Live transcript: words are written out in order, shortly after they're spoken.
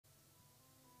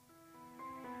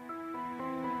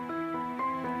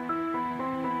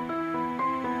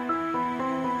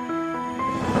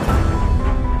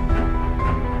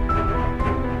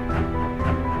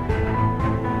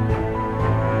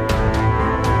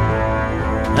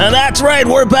And that's right,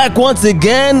 we're back once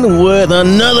again with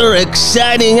another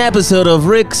exciting episode of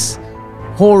Rick's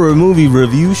Horror Movie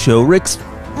Review Show. Rick's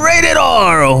Rated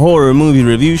R Horror Movie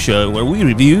Review Show, where we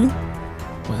review,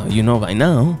 well, you know by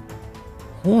now,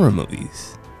 horror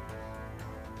movies.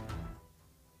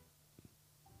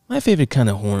 My favorite kind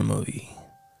of horror movie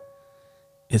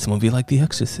is a movie like The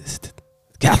Exorcist,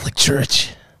 Catholic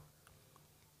Church,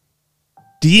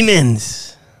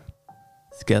 demons,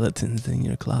 skeletons in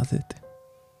your closet,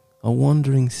 a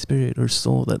wandering spirit or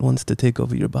soul that wants to take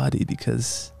over your body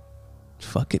because,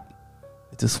 fuck it,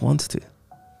 it just wants to.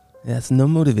 It has no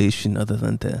motivation other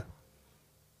than to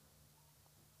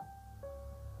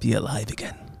be alive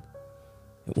again.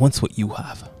 It wants what you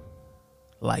have.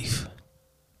 Life.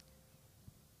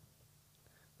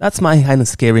 That's my kind of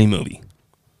scary movie.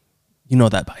 You know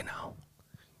that by now.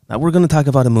 Now we're going to talk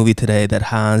about a movie today that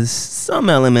has some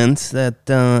elements that,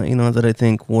 that I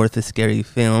think worth a scary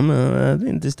film.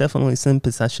 There's definitely some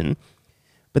possession.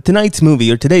 But today's movie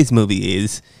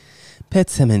is Pet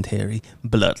Cementary,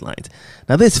 Bloodlines.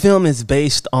 Now this film is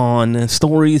based on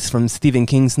stories from Stephen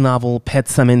King's novel Pet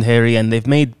Cementary, and they've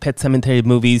made Pet Cementary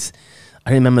movies.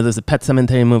 I remember there's a Pet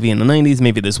Cementary movie in the 90s,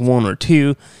 maybe there's one or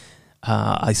two.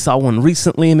 I saw one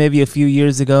recently, maybe a few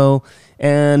years ago,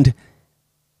 and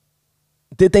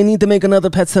did they need to make another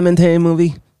Pet Cementary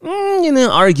movie?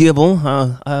 Arguable.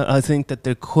 I think that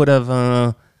there could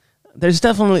have. There's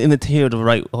definitely material to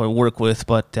write or work with,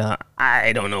 but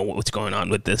I don't know what's going on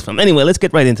with this film. Anyway, let's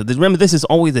get right into this. Remember, this is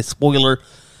always a spoiler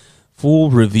full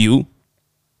review.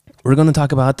 We're going to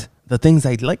talk about the things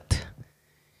I liked,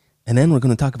 and then we're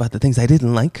going to talk about the things I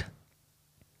didn't like,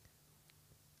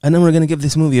 and then we're going to give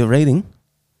this movie a rating,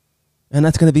 and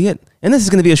that's going to be it. And this is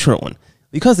going to be a short one,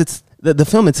 because it's the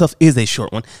film itself is a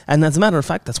short one, and as a matter of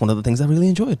fact, that's one of the things I really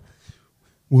enjoyed.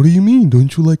 What do you mean?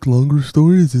 Don't you like longer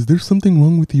stories? Is there something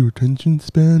wrong with your attention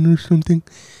span or something?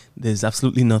 There's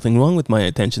absolutely nothing wrong with my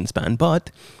attention span,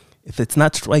 but if it's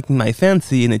not striking my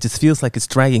fancy and it just feels like it's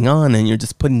dragging on and you're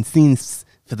just putting scenes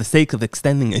for the sake of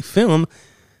extending a film,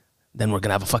 then we're going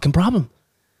to have a fucking problem.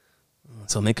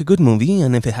 So make a good movie,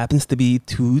 and if it happens to be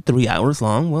 2-3 hours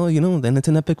long, well, then it's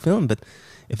an epic film. But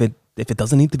if it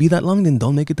doesn't need to be that long, then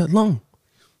don't make it that long.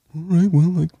 All right,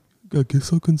 well, I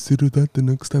guess I'll consider that the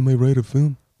next time I write a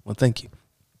film. Well, thank you.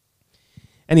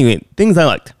 Anyway, things I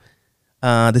liked.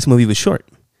 This movie was short,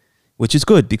 which is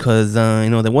good because,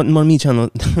 there wasn't more meat on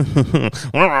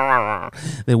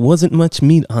there wasn't much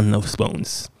meat on those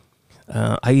bones.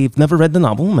 I've never read the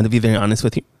novel. I'm going to be very honest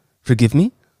with you. Forgive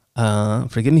me.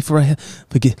 Forgive me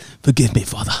forgive me,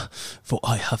 Father, for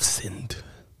I have sinned.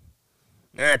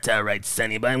 That's all right,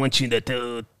 Sonny, but I want you to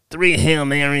do 3 Hail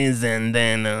Marys and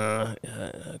then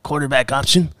quarterback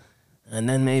option. And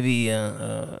then maybe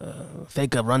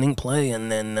fake a running play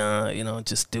and then,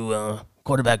 just do a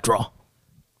quarterback draw.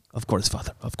 Of course,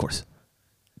 Father, of course.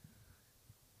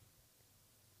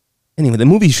 Anyway, the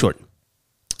movie's short.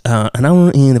 An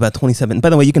hour and about 27. By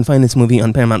the way, you can find this movie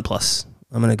on Paramount Plus.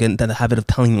 I'm going to get into the habit of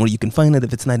telling you where you can find it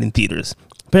if it's not in theaters.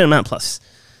 Paramount Plus.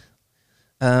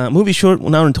 Movie short,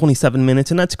 1 hour and 27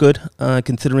 minutes, and that's good,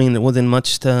 considering there wasn't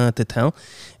much to tell.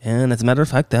 And as a matter of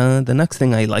fact, the next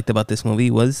thing I liked about this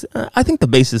movie was, I think the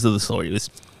basis of the story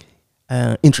was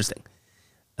interesting.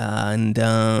 And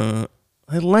I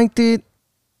liked it.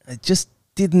 I just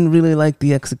didn't really like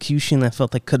the execution. I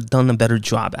felt I could have done a better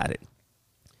job at it.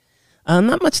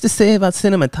 Not much to say about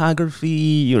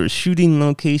cinematography or shooting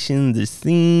locations or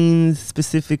scenes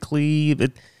specifically,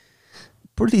 but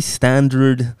pretty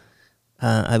standard.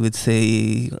 I would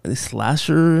say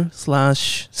slasher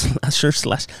slash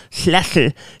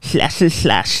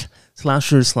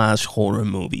horror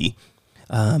movie.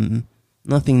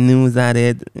 Nothing new is at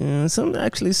it. Some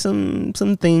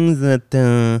things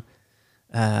that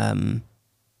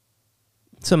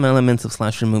some elements of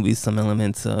slasher movies, some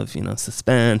elements of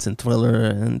suspense and thriller,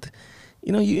 and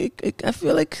I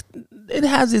feel like it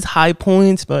has its high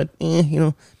points, but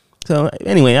So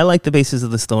anyway, I like the basis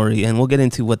of the story, and we'll get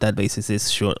into what that basis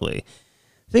is shortly.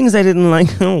 Things I didn't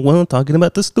like. Well, talking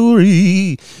about the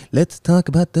story. Let's talk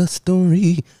about the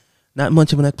story. Not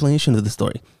much of an explanation of the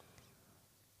story.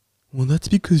 Well, that's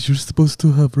because you're supposed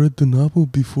to have read the novel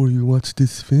before you watch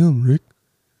this film, Rick.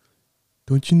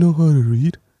 Don't you know how to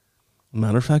read?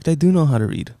 Matter of fact, I do know how to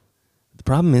read. The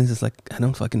problem is I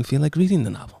don't fucking feel like reading the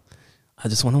novel. I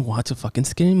just want to watch a fucking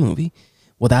scary movie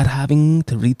without having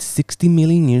to read 60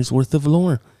 million years worth of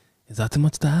lore. Is that too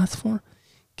much to ask for?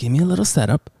 Give me a little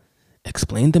setup.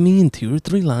 Explain to me in 2 or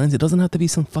 3 lines. It doesn't have to be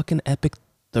some fucking epic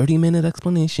 30-minute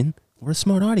explanation. We're a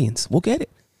smart audience. We'll get it.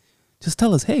 Just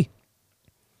tell us, hey,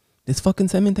 this fucking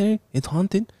cemetery, it's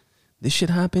haunted. This shit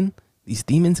happened. These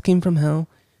demons came from hell.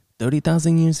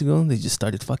 30,000 years ago. They just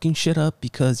started fucking shit up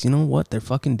because, you know what? They're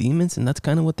fucking demons, and that's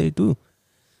kind of what they do.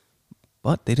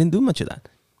 But they didn't do much of that.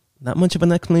 Not much of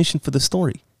an explanation for the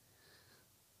story.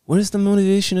 Where's the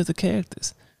motivation of the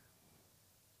characters?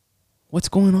 What's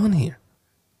going on here?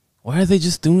 Why are they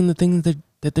just doing the things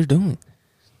that they're doing?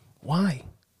 Why?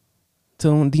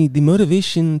 So the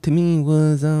motivation to me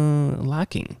was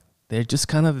lacking. They're just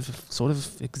kind of sort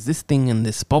of existing in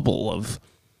this bubble of,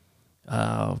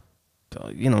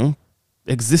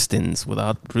 existence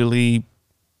without really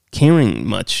caring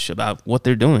much about what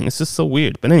they're doing. It's just so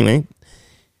weird. But anyway,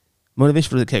 motivation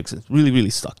for the characters really, really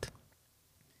sucked.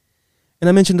 And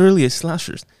I mentioned earlier,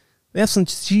 slashers. They have some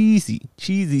cheesy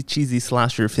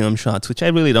slasher film shots, which I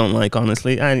really don't like,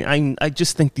 honestly. I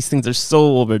just think these things are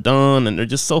so overdone, and they're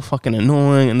just so fucking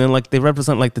annoying, and they're like, they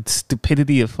represent like the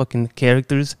stupidity of fucking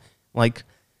characters. Like,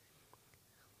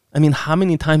 I mean, how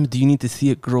many times do you need to see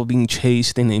a girl being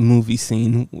chased in a movie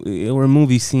scene, or a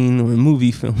movie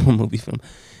film?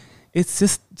 It's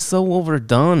just so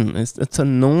overdone. It's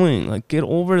annoying. Like, get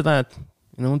over that.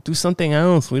 Do something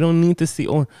else. We don't need to see,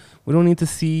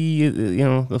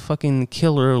 the fucking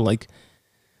killer like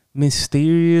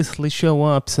mysteriously show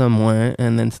up somewhere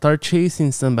and then start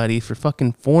chasing somebody for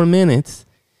fucking 4 minutes,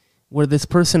 where this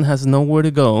person has nowhere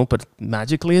to go but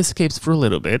magically escapes for a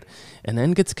little bit and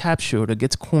then gets captured or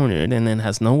gets cornered and then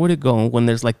has nowhere to go when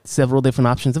there's like several different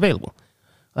options available.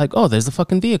 Like, oh, there's a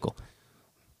fucking vehicle.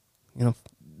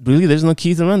 Really, there's no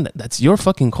keys around that. That's your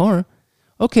fucking car.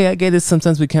 Okay, I get it.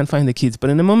 Sometimes we can't find the keys.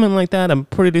 But in a moment like that, I'm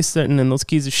pretty certain that those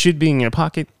keys should be in your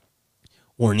pocket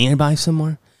or nearby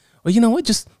somewhere. Or you know what?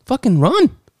 Just fucking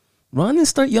run. Run and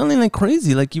start yelling like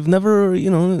crazy, like you've never,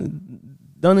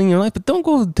 done in your life. But don't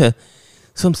go to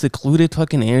some secluded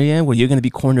fucking area where you're going to be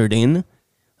cornered in.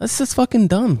 That's just fucking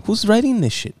dumb. Who's writing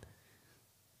this shit?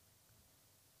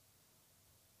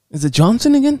 Is it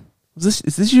Johnson again? Is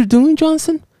this your doing,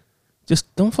 Johnson?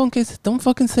 Just don't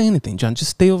fucking say anything, John.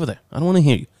 Just stay over there. I don't want to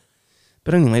hear you.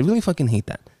 But anyway, I really fucking hate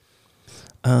that.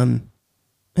 And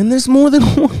there's more than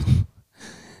one.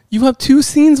 You have 2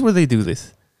 scenes where they do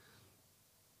this.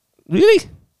 Really?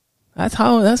 That's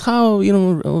how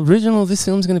original this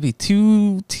film's gonna be.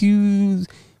 Two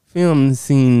film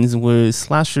scenes where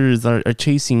slashers are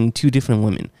chasing 2 different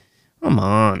women. Come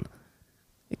on.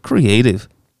 Get creative.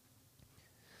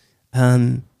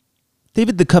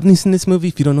 David Duchovny's in this movie.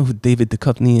 If you don't know who David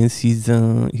Duchovny is, he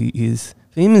is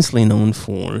famously known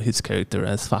for his character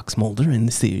as Fox Mulder in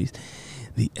the series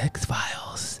The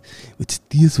X-Files, which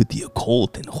deals with the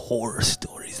occult and horror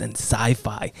stories and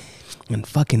sci-fi and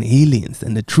fucking aliens,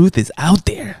 and the truth is out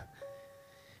there.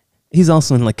 He's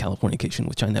also in like Californication,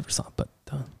 which I never saw, but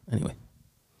anyway.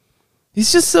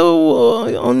 He's just so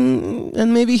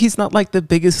and maybe he's not like the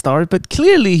biggest star, but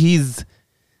clearly he's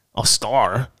a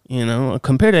star.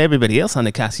 Compared to everybody else on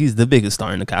the cast, he's the biggest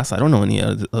star in the cast. I don't know any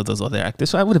of those other actors,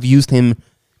 so I would have used him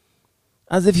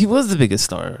as if he was the biggest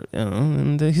star,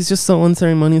 and he's just so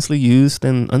unceremoniously used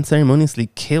and unceremoniously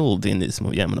killed in this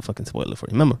movie. Yeah, I'm going to fucking spoil it for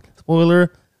you. Remember,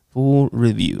 spoiler full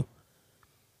review.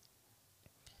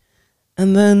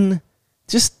 And then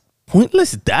just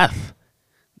pointless death.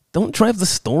 Don't drive the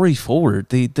story forward.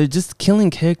 They're just killing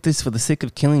characters for the sake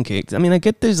of killing characters. I mean, I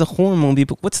get there's a horror movie,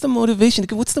 but what's the motivation?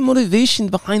 What's the motivation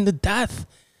behind the death?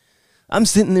 I'm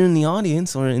sitting there in the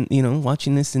audience, or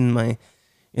watching this in my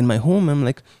home. I'm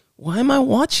like, why am I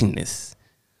watching this?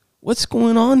 What's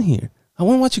going on here? I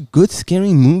want to watch a good,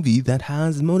 scary movie that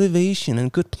has motivation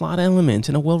and good plot elements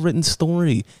and a well-written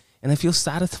story, and I feel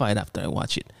satisfied after I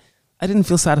watch it. I didn't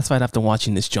feel satisfied after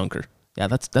watching this junker. Yeah,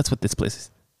 that's what this place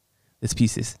is. This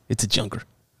piece is. It's a junker.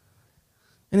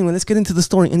 Anyway, let's get into the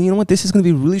story. And you know what? This is going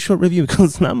to be a really short review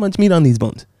because not much meat on these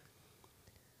bones.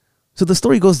 So the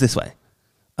story goes this way.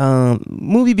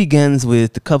 Movie begins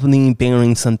with the company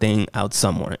bearing something out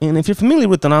somewhere. And if you're familiar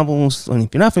with the novels, and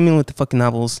if you're not familiar with the fucking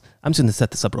novels, I'm just going to set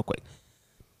this up real quick.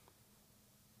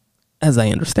 As I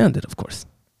understand it, of course.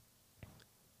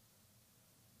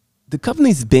 The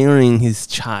company's burying his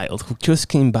child, who just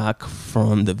came back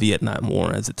from the Vietnam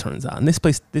War, as it turns out. And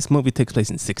this movie takes place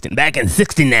in back in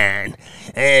 69.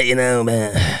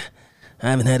 I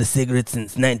haven't had a cigarette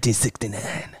since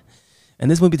 1969. And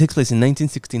this movie takes place in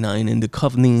 1969, and the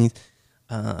company's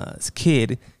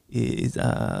kid is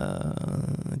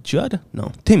Judd?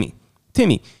 No, Timmy.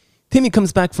 Timmy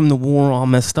comes back from the war all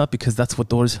messed up, because that's what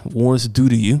those wars do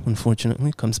to you,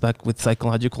 unfortunately. Comes back with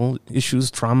psychological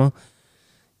issues, trauma.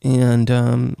 And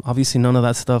obviously none of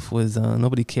that stuff was,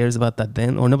 nobody cares about that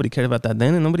then, or nobody cared about that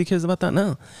then, and nobody cares about that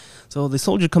now. So the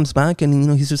soldier comes back,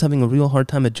 and he's just having a real hard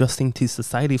time adjusting to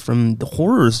society from the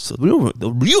horrors,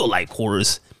 the real life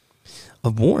horrors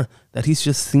of war that he's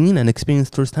just seen and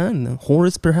experienced firsthand.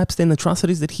 Horrors, perhaps, than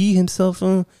atrocities that he himself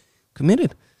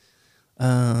committed.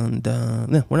 And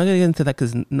yeah, we're not going to get into that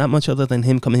because not much other than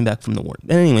him coming back from the war.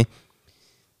 But anyway,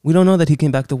 we don't know that he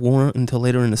came back to war until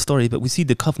later in the story, but we see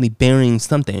Duchovny burying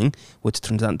something, which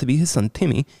turns out to be his son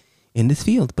Timmy, in this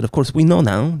field. But of course, we know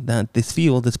now that this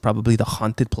field is probably the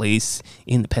haunted place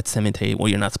in the pet cemetery where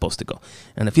you're not supposed to go.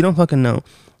 And if you don't fucking know,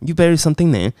 you bury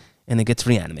something there and it gets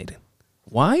reanimated.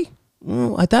 Why?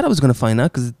 Well, I thought I was going to find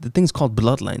out because the thing's called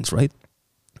Bloodlines, right?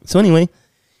 So anyway,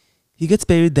 he gets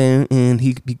buried there and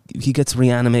he gets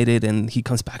reanimated and he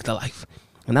comes back to life.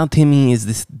 And now Timmy is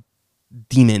this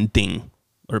demon thing,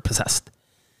 or possessed.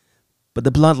 But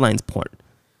the Bloodlines part,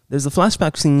 there's a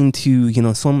flashback scene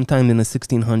to, sometime in the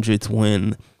 1600s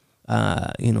when,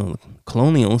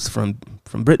 colonials from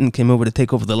Britain came over to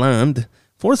take over the land,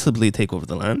 forcibly take over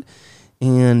the land.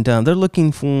 And they're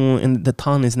looking for, and the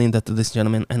town is named after this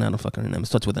gentleman, and I don't fucking remember, it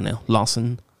starts with an L,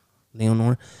 Lawson,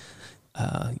 Leonor,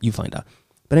 you find out.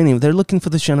 But anyway, they're looking for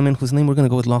this gentleman whose name we're going to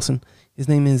go with Lawson. His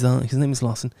name is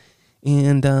Lawson.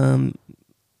 And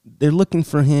they're looking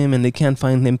for him and they can't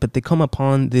find him, but they come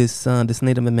upon this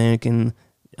Native American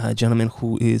gentleman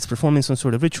who is performing some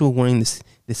sort of ritual, wearing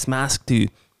this mask to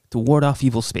ward off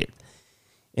evil spirit.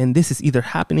 And this is either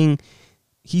happening,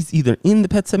 he's either in the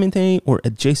pet cemetery or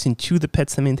adjacent to the pet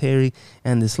cemetery,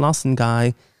 and this Lawson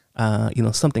guy,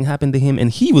 something happened to him and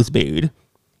he was buried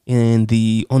in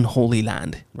the unholy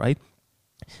land, right?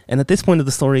 And at this point of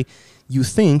the story, you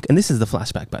think, and this is the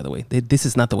flashback, by the way, this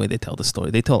is not the way they tell the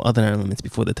story. They tell other elements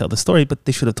before they tell the story, but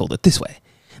they should have told it this way.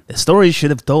 The story should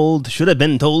have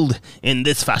been told in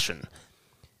this fashion.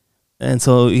 And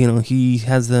so, he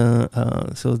has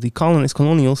so the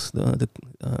colonials, the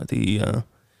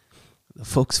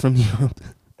folks from Europe,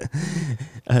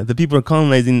 the people are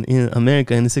colonizing in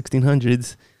America in the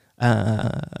 1600s.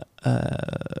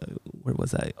 Where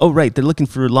was I? Oh, right. They're looking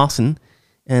for Lawson.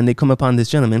 And they come upon this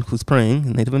gentleman who's praying,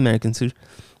 a Native American suit,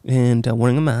 and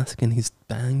wearing a mask, and he's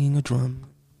banging a drum.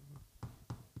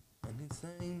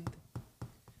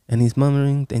 And he's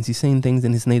murmuring, and he's saying things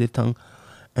in his native tongue.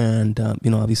 And,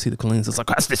 obviously the colonials is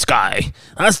like, ask this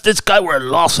guy where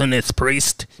Lawson is,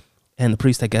 priest. And the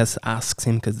priest, I guess, asks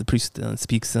him, because the priest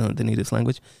speaks the native's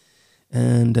language.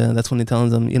 And that's when he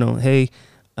tells him, hey,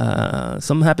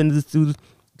 something happened to this dude,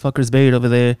 fucker's buried over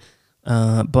there.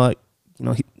 But,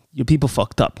 your people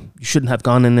fucked up. You shouldn't have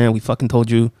gone in there. We fucking told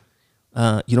you.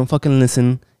 You don't fucking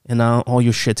listen. And now all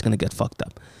your shit's going to get fucked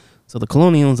up. So the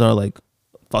colonials are like,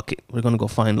 fuck it. We're going to go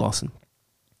find Lawson.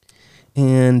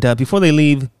 And before they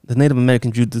leave, the Native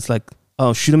American Jew is like,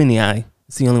 oh, shoot him in the eye.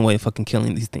 It's the only way of fucking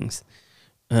killing these things.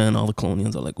 And all the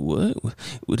colonials are like, what?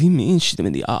 What do you mean shoot him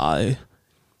in the eye?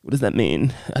 What does that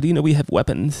mean? How do you know we have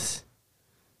weapons?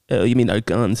 Oh, you mean our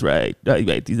guns, right?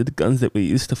 Right. These are the guns that we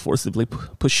use to forcibly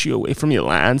push you away from your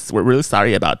lands. We're really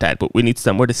sorry about that, but we need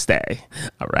somewhere to stay.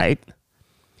 All right?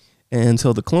 And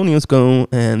so the colonials go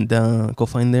and go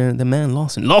find the man,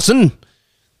 Lawson. Lawson!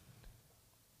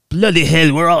 Bloody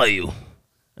hell, where are you?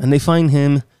 And they find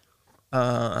him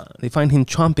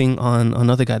chomping on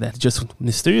another guy that just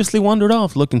mysteriously wandered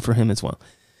off looking for him as well.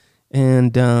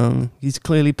 And he's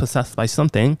clearly possessed by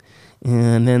something.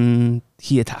 And then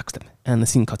he attacks them. And the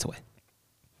scene cuts away.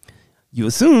 You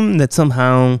assume that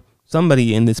somehow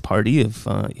somebody in this party of,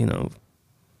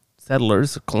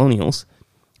 settlers, colonials,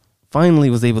 finally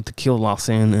was able to kill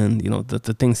Lawson and,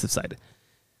 the thing subsided.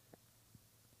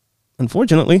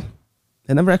 Unfortunately,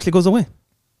 it never actually goes away.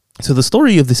 So the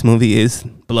story of this movie is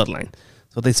Bloodline.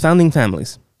 So there's founding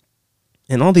families.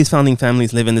 And all these founding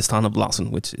families live in this town of Lawson,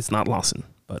 which is not Lawson,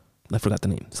 but I forgot the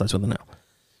name. It starts with an L.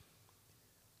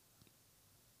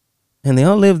 And they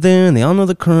all live there, and they all know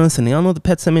the curse, and they all know the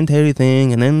pet cemetery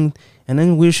thing, and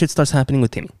then weird shit starts happening with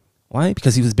Timmy. Why?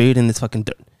 Because he was buried in this fucking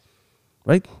dirt.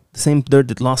 Right? The same dirt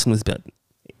that Lawson was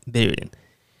buried in.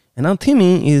 And now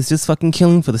Timmy is just fucking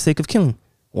killing for the sake of killing.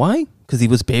 Why? Because he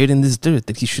was buried in this dirt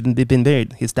that he shouldn't have been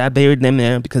buried. His dad buried him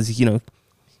there because,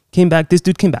 came back. This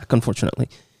dude came back, unfortunately.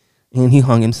 And he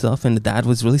hung himself, and the dad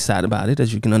was really sad about it,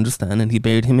 as you can understand, and he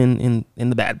buried him in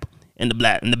the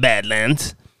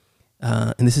Badlands.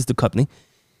 And this is the company.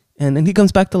 And then he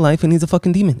comes back to life and he's a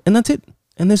fucking demon. And that's it.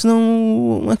 And there's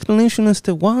no explanation as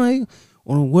to why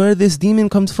or where this demon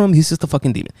comes from. He's just a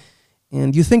fucking demon.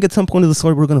 And you think at some point of the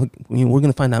story we're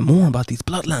gonna find out more about these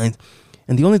bloodlines.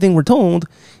 And the only thing we're told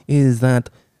is that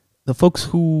the folks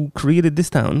who created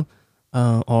this town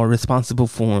are responsible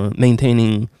for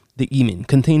maintaining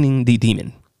containing the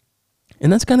demon.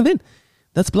 And that's kind of it.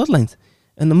 That's Bloodlines.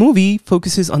 And the movie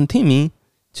focuses on Timmy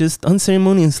just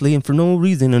unceremoniously and for no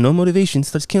reason or no motivation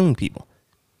starts killing people.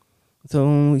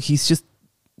 So he's just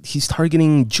he's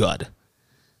targeting Judd,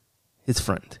 his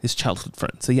friend, his childhood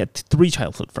friend. So he had 3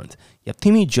 childhood friends. You have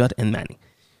Timmy, Judd, and Manny.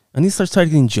 And he starts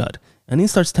targeting Judd. And he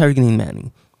starts targeting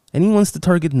Manny. And he wants to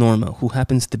target Norma, who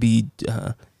happens to be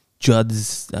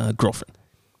Judd's girlfriend.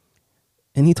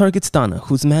 And he targets Donna,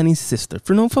 who's Manny's sister,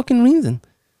 for no fucking reason.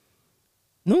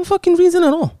 No fucking reason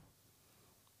at all.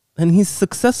 And he's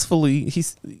successfully,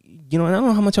 and I don't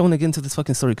know how much I want to get into this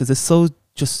fucking story because it's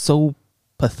so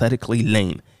pathetically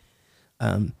lame.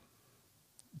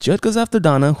 Judd goes after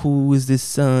Donna, who is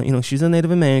this, she's a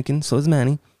Native American, so is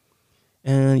Manny.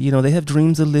 And, they have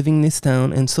dreams of living in this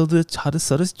town. And so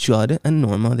does Judd and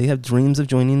Norma. They have dreams of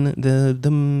joining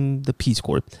the Peace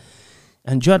Corps.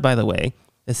 And Judd, by the way,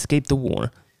 escaped the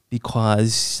war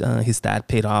because his dad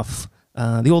paid off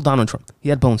the old Donald Trump. He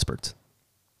had bone spurts.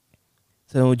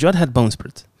 So Judd had bone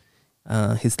spurts.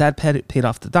 His dad paid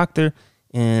off the doctor.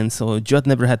 And so Judd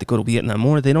never had to go to Vietnam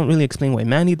War. They don't really explain why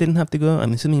Manny didn't have to go.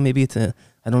 I'm assuming maybe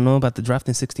I don't know about the draft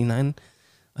in 1969.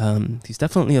 He's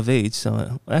definitely of age.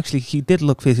 So actually, he did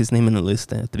look for his name in the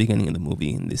list at the beginning of the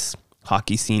movie in this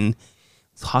hockey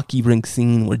rink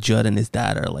scene where Judd and his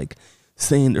dad are like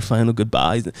saying their final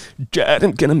goodbyes. Dad,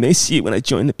 I'm gonna miss you when I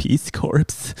join the Peace Corps.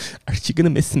 Aren't you gonna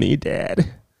miss me,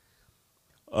 Dad?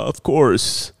 Of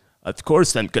course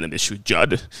I'm gonna miss you,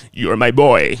 Judd. You're my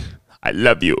boy. I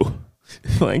love you.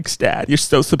 Thanks, Dad. You're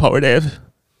so supportive.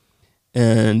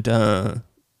 And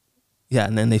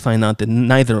and then they find out that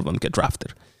neither of them get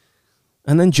drafted.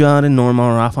 And then Judd and Norma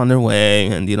are off on their way,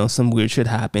 and some weird shit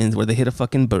happens where they hit a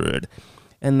fucking bird.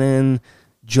 And then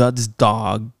Judd's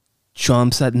dog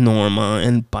jumps at Norma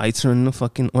and bites her in the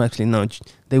fucking... Oh, actually, no.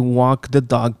 They walk the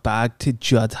dog back to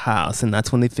Judd's house, and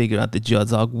that's when they figure out that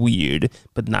Judd's dog weird,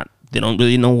 but they don't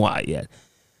really know why yet.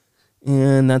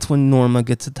 And that's when Norma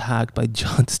gets attacked by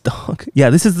Judd's dog. Yeah,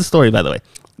 this is the story, by the way.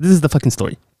 This is the fucking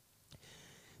story.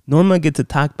 Norma gets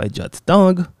attacked by Judd's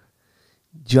dog.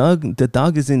 The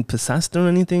dog isn't possessed or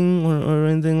anything or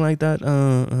anything like that.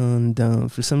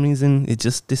 And for some reason, it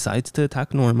just decides to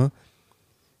attack Norma.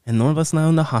 And Norma's now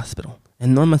in the hospital.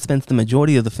 And Norma spends the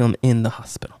majority of the film in the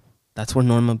hospital. That's where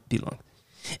Norma belongs.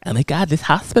 Oh my God, this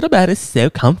hospital bed is so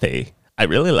comfy. I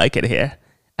really like it here.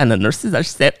 And the nurses are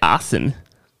so awesome.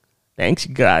 Thanks,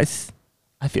 you guys.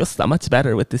 I feel so much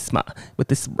better with this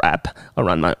wrap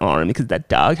around my arm because that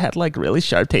dog had like really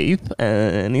sharp teeth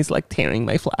and he's like tearing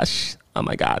my flesh. Oh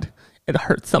my God, it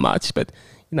hurts so much. But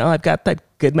I've got that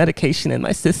good medication in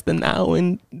my system now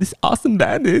and this awesome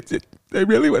bandage. I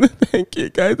really want to thank you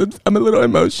guys. I'm a little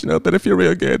emotional, but I feel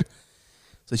real good.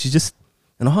 So she's just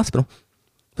in a hospital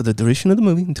for the duration of the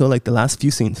movie until like the last few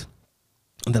scenes,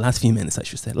 the last few minutes, I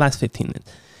should say, last 15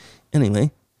 minutes.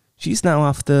 Anyway. She's now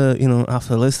off the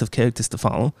list of characters to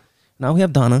follow. Now we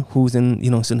have Donna, who's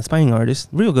is an aspiring artist,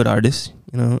 real good artist,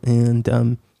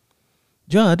 and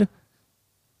Judd,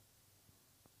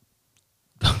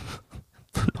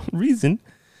 for no reason,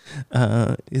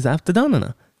 is after Donna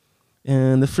now.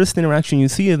 And the first interaction you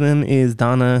see of them is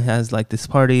Donna has like this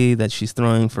party that she's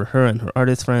throwing for her and her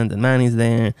artist friend, and Manny's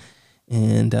there.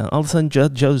 And all of a sudden,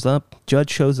 Judd shows up. Judd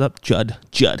shows up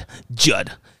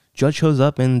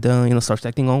and, starts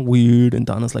acting all weird. And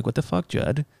Donna's like, what the fuck,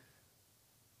 Judd?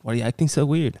 Why are you acting so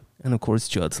weird? And, of course,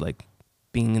 Judd's like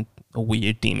being a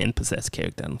weird demon-possessed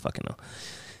character. I don't fucking know.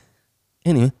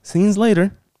 Anyway, scenes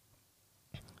later,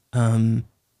 Judd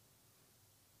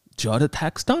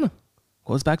attacks Donna.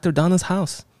 Goes back to Donna's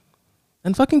house.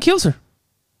 And fucking kills her.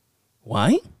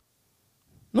 Why?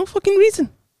 No fucking reason.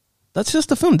 That's just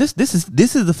the film. This is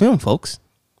the film, folks.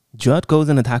 Judd goes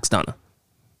and attacks Donna.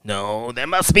 No, there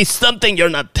must be something you're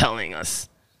not telling us.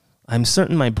 I'm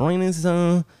certain my brain is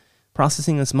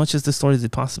processing as much as the story as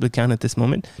it possibly can at this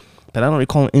moment, but I don't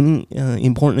recall any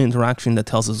important interaction that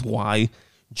tells us why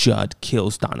Judd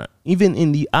kills Donna. Even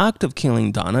in the act of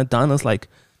killing Donna, Donna's like,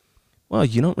 well,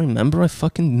 you don't remember I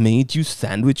fucking made you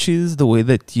sandwiches the way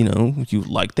that, you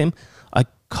like them? I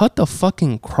cut the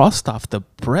fucking crust off the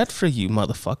bread for you,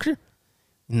 motherfucker.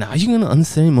 Now you're gonna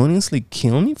unceremoniously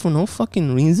kill me for no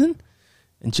fucking reason?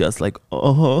 And just like,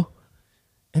 and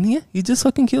yeah, he just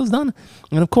fucking kills Donna.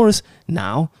 And of course,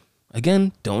 now,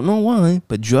 again, don't know why,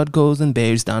 but Judd goes and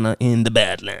buries Donna in the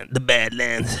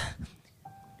Badlands.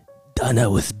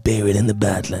 Donna was buried in the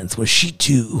Badlands where she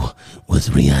too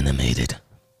was reanimated.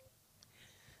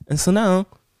 And so now,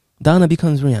 Donna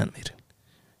becomes reanimated.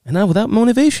 And now without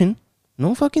motivation,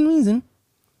 no fucking reason,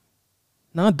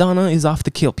 now Donna is off to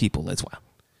kill people as well.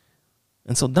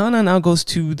 And so Donna now goes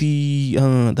to the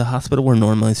hospital where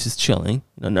Norma is just chilling.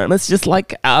 Norma's just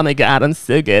like, oh my God, I'm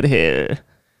so good here.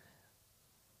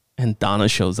 And Donna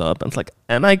shows up and it's like,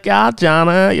 oh my God,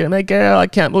 Donna, you're my girl. I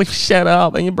can't believe you shut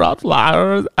up and you brought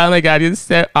flowers. Oh my God, you're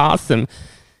so awesome.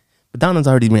 But Donna's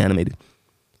already reanimated.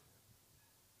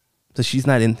 So she's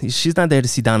not there to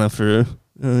see Donna for,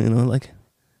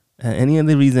 any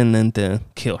other reason than to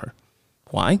kill her.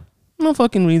 Why? No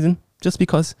fucking reason. Just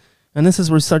because. And this is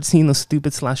where we start seeing those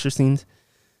stupid slasher scenes.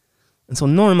 And so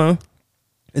Norma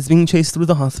is being chased through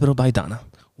the hospital by Donna.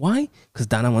 Why? Because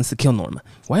Donna wants to kill Norma.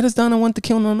 Why does Donna want to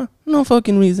kill Norma? No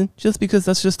fucking reason. Just because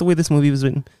that's just the way this movie was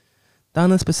written.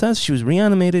 Donna's possessed. She was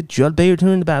reanimated. Judd buried her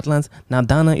in the Badlands. Now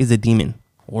Donna is a demon.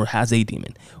 Or has a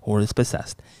demon. Or is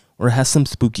possessed. Or has some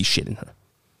spooky shit in her.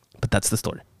 But that's the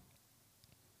story.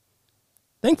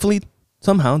 Thankfully,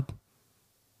 somehow,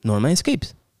 Norma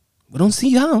escapes. We don't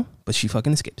see how, but she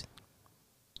fucking escapes.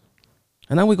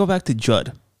 And now we go back to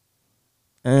Judd.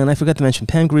 And I forgot to mention,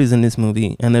 Pam Grier is in this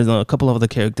movie, and there's a couple of other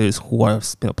characters who are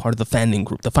part of the founding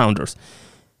group, the founders.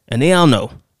 And they all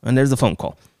know. And there's a phone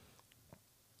call.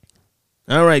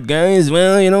 All right, guys.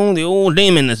 Well, the old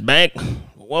demon is back.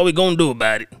 What are we going to do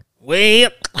about it? Well,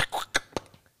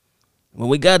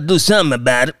 we got to do something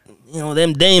about it.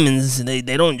 Them demons, they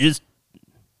don't just,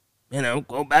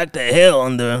 go back to hell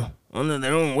under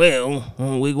their own will.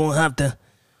 We're going to have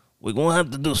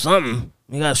to do something.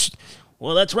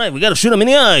 Well, that's right. We got to shoot them in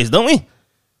the eyes, don't we?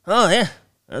 Oh, yeah.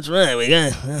 That's right. We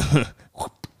got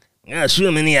to shoot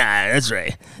them in the eye. That's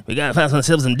right. We got to find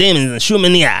ourselves some demons and shoot them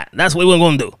in the eye. That's what we're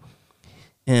going to do.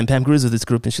 And Pam Grier's with this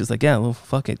group, and she's like, yeah, well,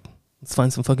 fuck it. Let's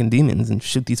find some fucking demons and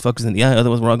shoot these fuckers in the eye.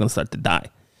 Otherwise, we're all going to start to die.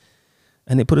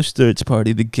 And they put a search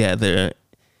party together.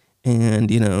 And,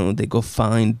 they go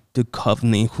find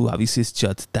Duchovny, who obviously is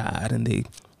Judd's dad. And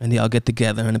they all get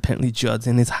together, and apparently Judd's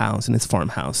in his house, in his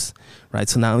farmhouse, right?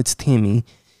 So now it's Timmy,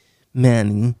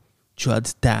 Manny,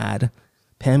 Judd's dad,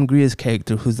 Pam Grier's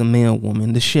character, who's the male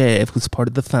woman, the sheriff, who's part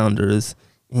of the founders,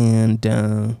 and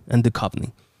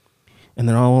Duchovny. And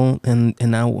they're all, and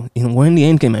now, we're in the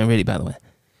end game already, by the way.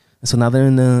 And so now they're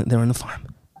in the farm.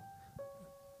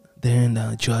 They're in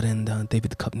Judd and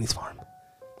David Duchovny's farm.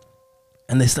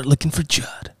 And they start looking for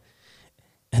Judd.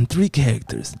 And 3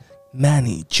 characters,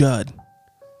 Manny, Judd's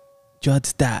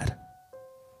dad,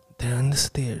 they're on the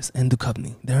stairs, and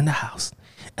Duchovny, they're in the house,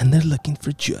 and they're looking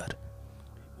for Judd.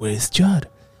 Where is Judd?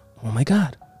 Oh my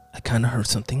God, I kind of heard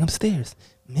something upstairs.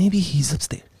 Maybe he's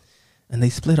upstairs. And they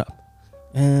split up.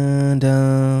 And,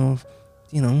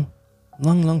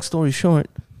 long story short,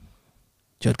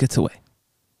 Judd gets away.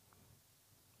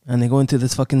 And they go into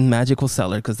this fucking magical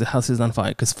cellar because the house is on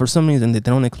fire. Because for some reason, they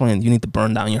don't explain, you need to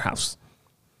burn down your house.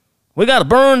 We got to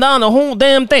burn down the whole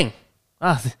damn thing.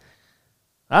 That's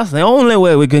the only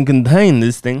way we can contain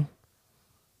this thing.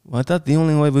 Well, I thought the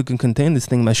only way we can contain this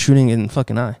thing by shooting it in the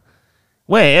fucking eye.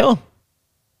 Well,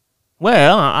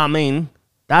 I mean,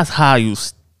 that's how you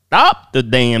stop the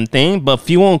damn thing. But if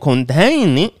you won't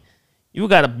contain it, you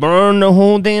got to burn the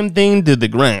whole damn thing to the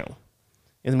ground.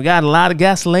 And we got a lot of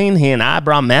gasoline here and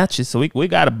eyebrow matches, so we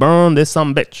got to burn this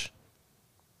some bitch.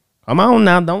 Come on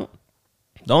now, don't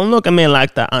look at me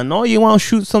like that. I know you want to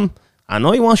shoot some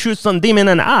demon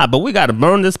in the eye, but we got to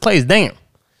burn this place down.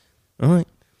 All right.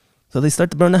 So they start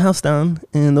to burn the house down,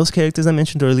 and those characters I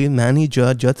mentioned earlier, Manny,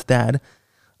 Judd's dad,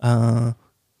 and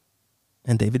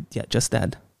David, Judd's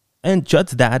dad, and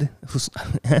Judd's dad,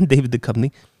 and David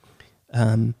Duchovny,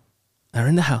 are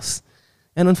in the house.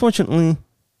 And unfortunately,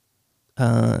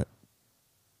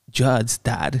 Judd's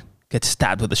dad gets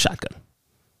stabbed with a shotgun.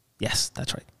 Yes,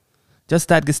 that's right. Judd's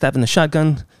dad gets stabbed in a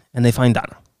shotgun, and they find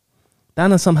Donna.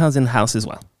 Donna somehow's in the house as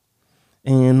well.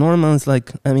 And Norma's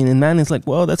like, and Manny's like,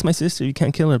 well, that's my sister. You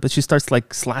can't kill her. But she starts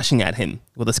like slashing at him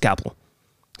with a scalpel.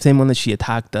 Same one that she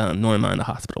attacked Norma in the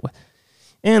hospital with.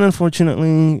 And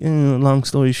unfortunately, long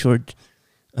story short,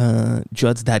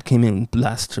 Judd's dad came in and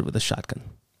blasted her with a shotgun.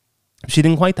 She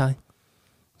didn't quite die.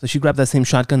 So she grabbed that same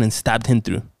shotgun and stabbed him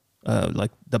through,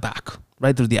 like the back,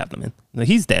 right through the abdomen. Now,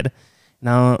 he's dead.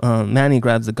 Now Manny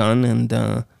grabs the gun and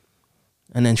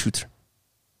then shoots her.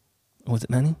 Was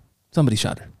it Manny? Somebody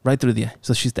shot her right through the eye.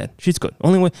 So she's dead. She's good.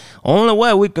 Only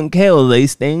way we can kill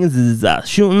these things is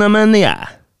shooting them in the eye.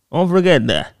 Don't forget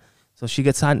that. So she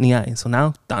gets shot in the eye. So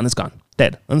now Donna's gone.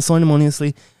 Dead.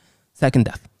 Unceremoniously. Second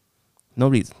death. No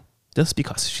reason. Just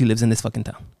because she lives in this fucking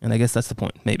town. And I guess that's the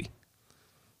point. Maybe.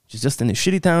 She's just in a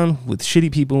shitty town with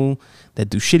shitty people that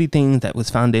do shitty things that was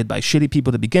founded by shitty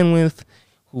people to begin with,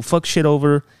 who fuck shit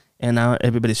over, and now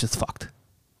everybody's just fucked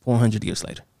 400 years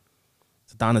later.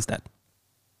 So Donna's dead.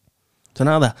 So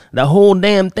now the whole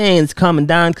damn thing is coming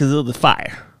down because of the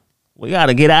fire. We got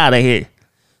to get out of here.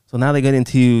 So now they get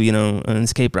into, an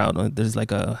escape route. There's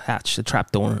like a hatch, a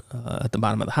trap door at the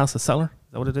bottom of the house, a cellar.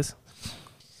 Is that what it is?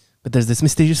 But there's this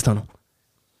mysterious tunnel.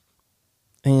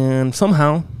 And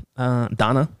somehow,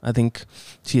 Donna, I think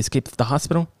she escaped the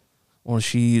hospital, or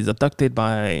she's abducted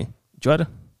by Judd,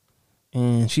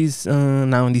 and she's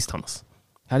now in these tunnels.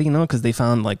 How do you know? Because they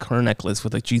found like her necklace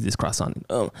with a Jesus cross on it.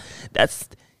 Oh, that's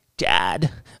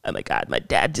Dad. Oh my God, my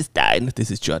dad just died.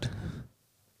 This is Judd.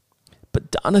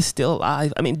 But Donna's still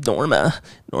alive. I mean, Norma,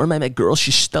 my girl,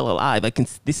 she's still alive.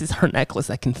 This is her necklace.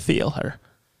 I can feel her.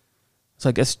 So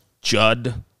I guess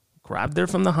Judd grabbed her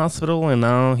from the hospital, and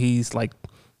now he's like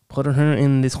putting her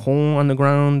in this hole on the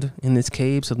ground in this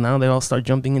cave. So now they all start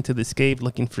jumping into this cave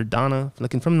looking for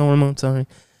Norma, sorry.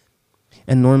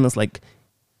 And Norma's like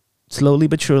slowly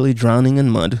but surely drowning in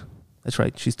mud. That's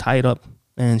right. She's tied up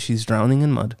and she's drowning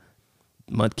in mud.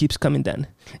 Mud keeps coming down.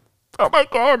 Oh my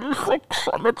God, there's like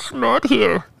so much mud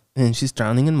here. And she's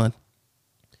drowning in mud.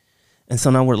 And so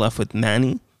now we're left with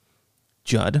Manny,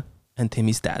 Judd, and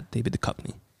Timmy's dad, David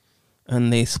Duchovny.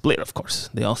 And they split, of course.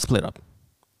 They all split up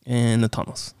in the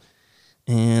tunnels.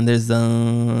 And there's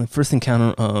the first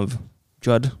encounter of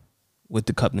Judd with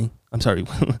Duchovny. I'm sorry,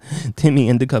 Timmy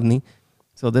and Duchovny.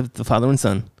 So they're the father and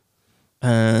son.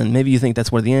 And maybe you think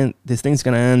that's where this thing's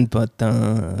going to end, but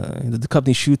the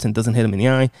Duchovny shoots and doesn't hit him in the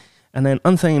eye. And then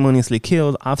unceremoniously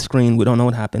killed off screen. We don't know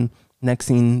what happened. Next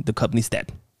scene, Duchovny's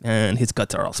dead. And his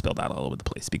guts are all spilled out all over the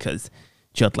place because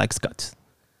Judd likes guts.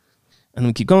 And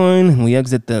we keep going, and we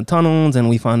exit the tunnels, and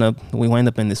we wind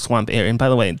up in this swamp area. And by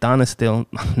the way,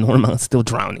 Norma's still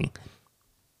drowning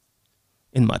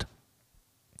in mud.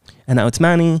 And now it's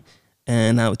Manny,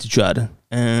 and now it's Judd,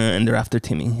 and they're after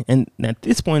Timmy. And at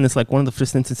this point, it's like one of the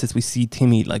first instances we see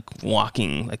Timmy like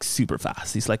walking like super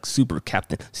fast. He's like super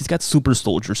captain. So he's got super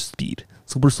soldier speed,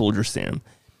 super soldier Sam.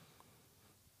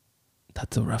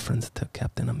 That's a reference to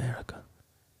Captain America.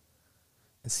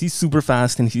 He's super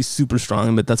fast and he's super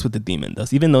strong, but that's what the demon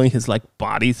does. Even though his like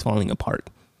body's falling apart,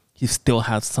 he still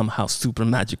has somehow super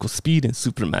magical speed and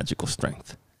super magical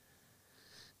strength.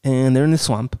 And they're in the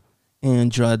swamp,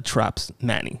 and Judd traps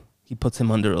Manny. He puts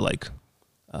him under like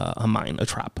a mine, a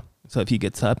trap. So if he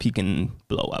gets up, he can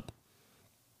blow up.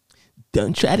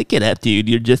 Don't try to get up, dude.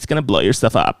 You're just gonna blow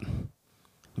yourself up.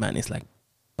 Manny's like,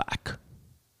 back,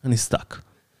 and he's stuck.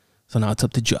 So now it's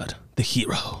up to Judd, the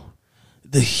hero.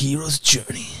 The hero's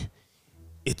journey.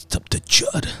 It's up to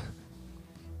Judd.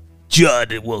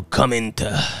 Judd will come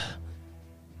into...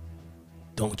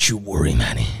 Don't you worry,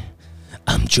 Manny.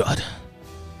 I'm Judd.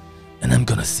 And I'm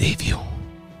gonna save you.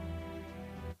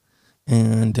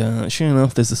 And sure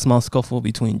enough, there's a small scuffle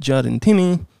between Judd and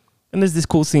Timmy. And there's this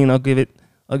cool scene, I'll give it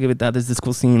that. There's this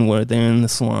cool scene where they're in the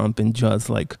swamp and Judd's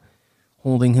like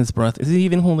holding his breath. Is he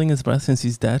even holding his breath since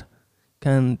he's dead?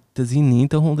 Does he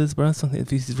need to hold his breath if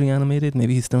he's reanimated?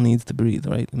 Maybe he still needs to breathe,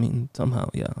 right? I mean,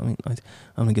 somehow, yeah. I mean, I'm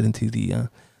gonna get into the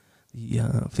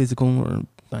physical or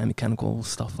biomechanical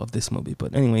stuff of this movie,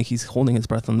 but anyway, he's holding his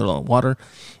breath under the water,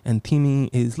 and Timmy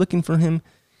is looking for him.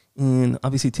 And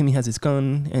obviously, Timmy has his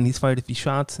gun, and he's fired a few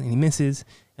shots, and he misses.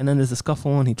 And then there's a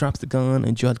scuffle, and he drops the gun,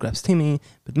 and Judd grabs Timmy,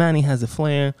 but Manny has a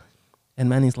flare, and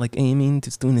Manny's like aiming,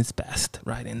 just doing his best,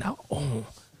 right? And now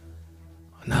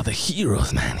the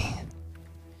hero's Manny.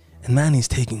 And Manny's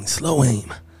taking slow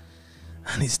aim.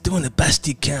 And he's doing the best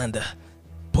he can to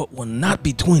put one not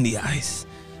between the eyes,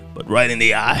 but right in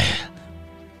the eye.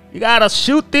 You gotta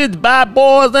shoot these bad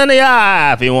boys in the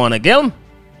eye if you wanna kill them.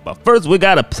 But first we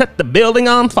gotta set the building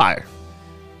on fire.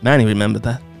 Manny remembered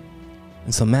that.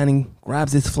 And so Manny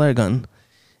grabs his flare gun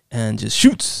and just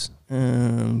shoots.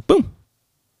 And boom.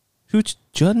 Shoots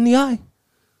Judd in the eye.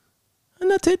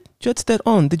 And that's it. Judd's dead.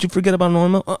 Oh, did you forget about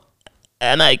Norma? Oh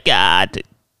my God.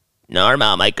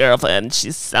 Norma, my girlfriend,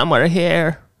 she's somewhere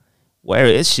here. Where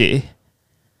is she?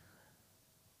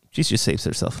 She just saves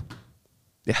herself.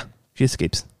 Yeah, she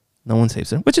escapes. No one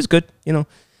saves her, which is good. You know,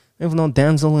 we have no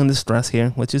damsel in distress here,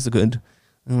 which is good.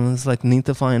 It's like neat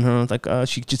to find her. It's like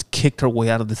she just kicked her way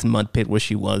out of this mud pit where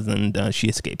she was, and she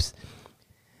escapes.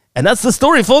 And that's the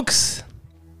story, folks.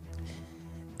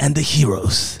 And the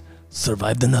heroes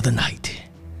survived another night.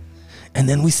 And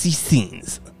then we see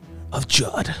scenes of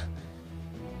Judd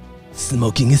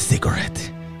smoking a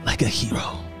cigarette like a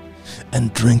hero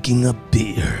and drinking a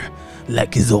beer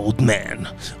like his old man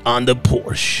on the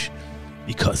Porsche,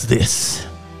 because this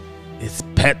is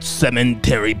Pet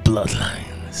Cementary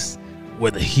Bloodlines,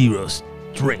 where the heroes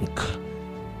drink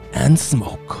and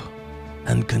smoke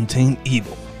and contain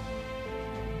evil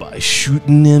by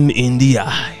shooting them in the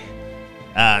eye.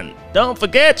 And don't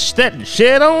forget setting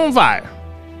shit on fire.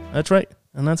 That's right.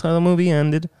 And that's how the movie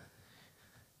ended.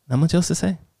 Not much else to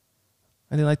say.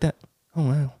 I did like that. Oh,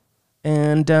 wow.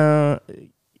 And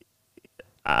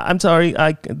I'm sorry.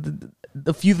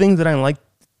 The few things that I liked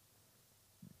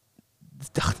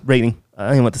rating. I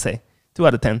don't know what to say. 2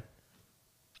 out of 10.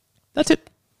 That's it.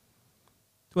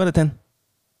 2 out of 10.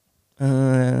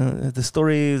 The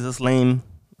story is just lame.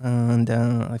 And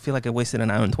I feel like I wasted an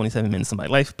hour and 27 minutes of my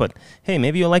life. But hey,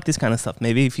 maybe you'll like this kind of stuff.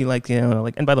 Maybe if you like,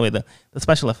 and by the way, the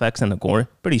special effects and the gore,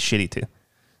 pretty shitty too.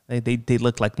 They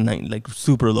look like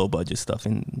super low budget stuff.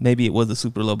 And maybe it was a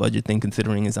super low budget thing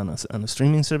considering it's on a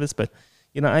streaming service. But,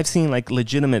 I've seen like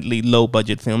legitimately low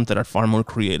budget films that are far more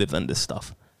creative than this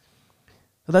stuff.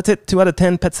 So that's it. 2 out of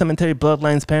 10. Pet Cementary,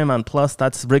 Bloodlines, Paramount Plus.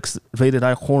 That's Rick's Rated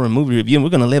R horror movie review. And we're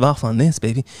going to live off on this,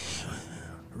 baby.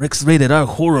 Rick's Rated R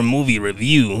horror movie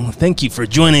review. Thank you for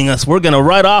joining us. We're going to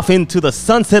ride off into the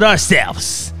sunset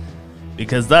ourselves.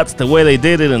 Because that's the way they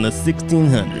did it in the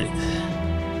 1600s.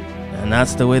 And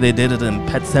that's the way they did it in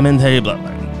Pet Cemetery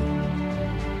Bloodline.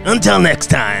 Until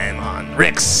next time on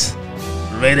Rick's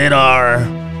Rated R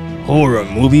horror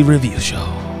movie review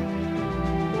show.